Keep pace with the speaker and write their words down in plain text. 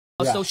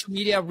Yeah. Social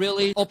media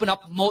really open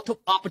up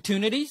multiple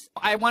opportunities.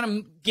 I want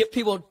to give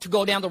people to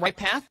go down the right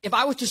path. If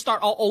I was to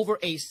start all over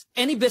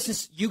any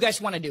business you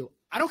guys want to do,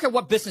 I don't care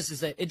what business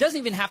is it. It doesn't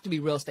even have to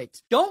be real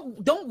estate.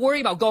 Don't worry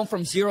about going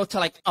from zero to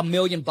like $1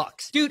 million.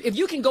 Dude, if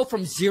you can go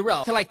from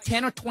zero to like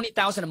 10 or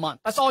 20,000 a month,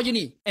 that's all you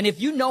need. And if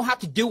you know how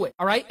to do it,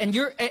 all right? And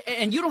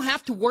you don't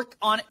have to work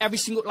on every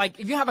single, like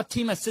if you have a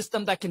team and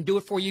system that can do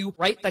it for you,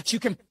 right? That you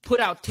can put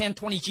out 10,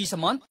 20 G's a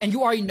month and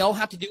you already know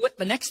how to do it.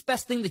 The next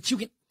best thing that you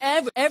can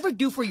ever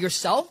do for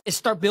yourself is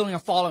start building a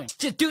following.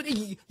 Dude,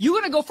 you're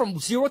going to go from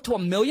 0 to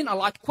 1 million a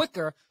lot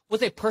quicker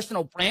with a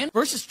personal brand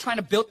versus trying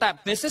to build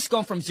that business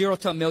going from 0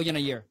 to 1 million a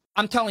year.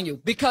 I'm telling you,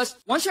 because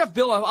once you have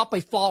built up a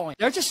following,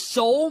 there's just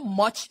so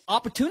much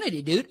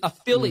opportunity, dude.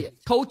 Affiliate,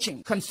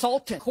 coaching,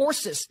 consultant,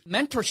 courses,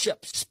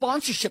 mentorship,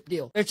 sponsorship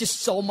deal. There's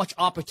just so much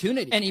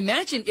opportunity. And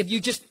imagine if you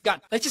just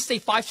got, let's just say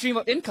 5 streams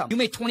of income. You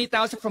made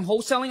 $20,000 from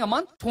wholesaling a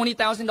month,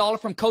 $20,000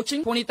 from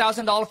coaching,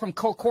 $20,000 from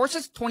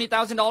courses,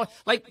 $20,000.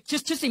 Like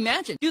just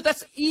imagine, dude,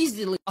 that's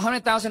easily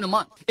 $100,000 a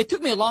month. It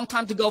took me a long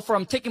time to go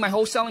from taking my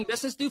wholesaling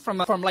business, dude, from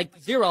like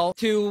 0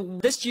 to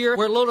this year.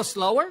 We're a little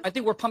slower. I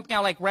think we're pumping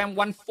out like around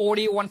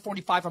 140, 145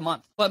 a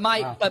month. But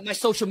my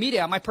social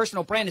media, my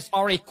personal brand is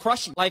already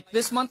crushing. Like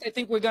this month, I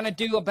think we're going to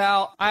do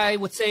about, I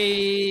would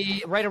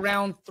say right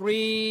around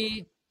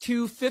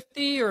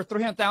 250 or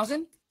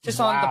 300,000 just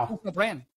on the personal brand.